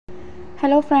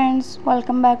Hello friends,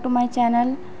 welcome back to my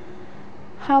channel.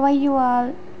 How are you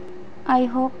all? I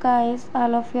hope guys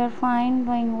all of you are fine,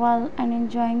 doing well and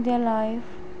enjoying their life.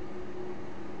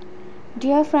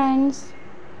 Dear friends,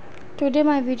 today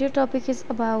my video topic is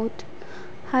about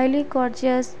highly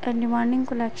gorgeous and demanding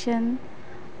collection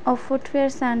of footwear,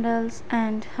 sandals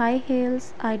and high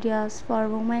heels ideas for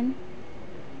women.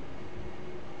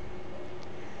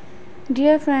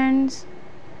 Dear friends,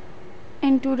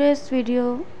 in today's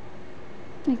video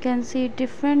you can see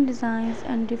different designs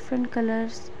and different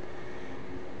colors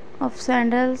of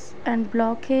sandals and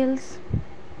block heels.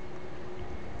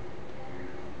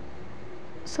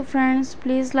 So friends,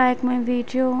 please like my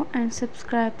video and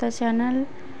subscribe the channel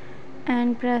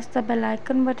and press the bell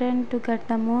icon button to get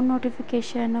the more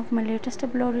notification of my latest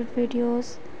uploaded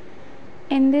videos.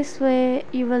 In this way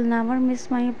you will never miss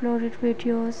my uploaded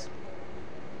videos.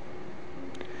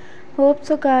 Hope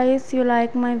so guys you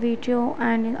like my video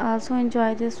and also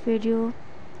enjoy this video.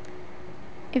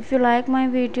 If you like my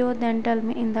video, then tell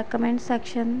me in the comment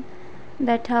section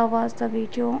that how was the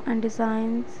video and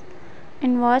designs,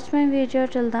 and watch my video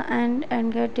till the end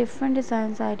and get different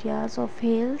designs ideas of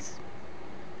heels.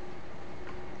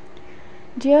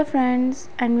 Dear friends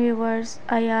and viewers,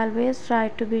 I always try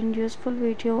to bring useful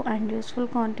video and useful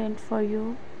content for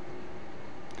you,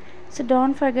 so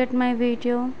don't forget my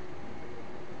video.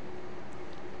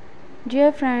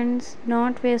 Dear friends,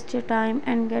 don't waste your time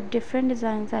and get different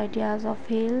designs ideas of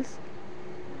heels.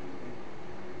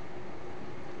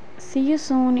 See you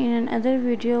soon in another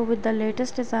video with the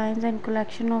latest designs and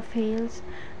collection of heels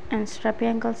and strappy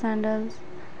ankle sandals.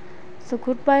 So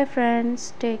goodbye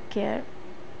friends, take care.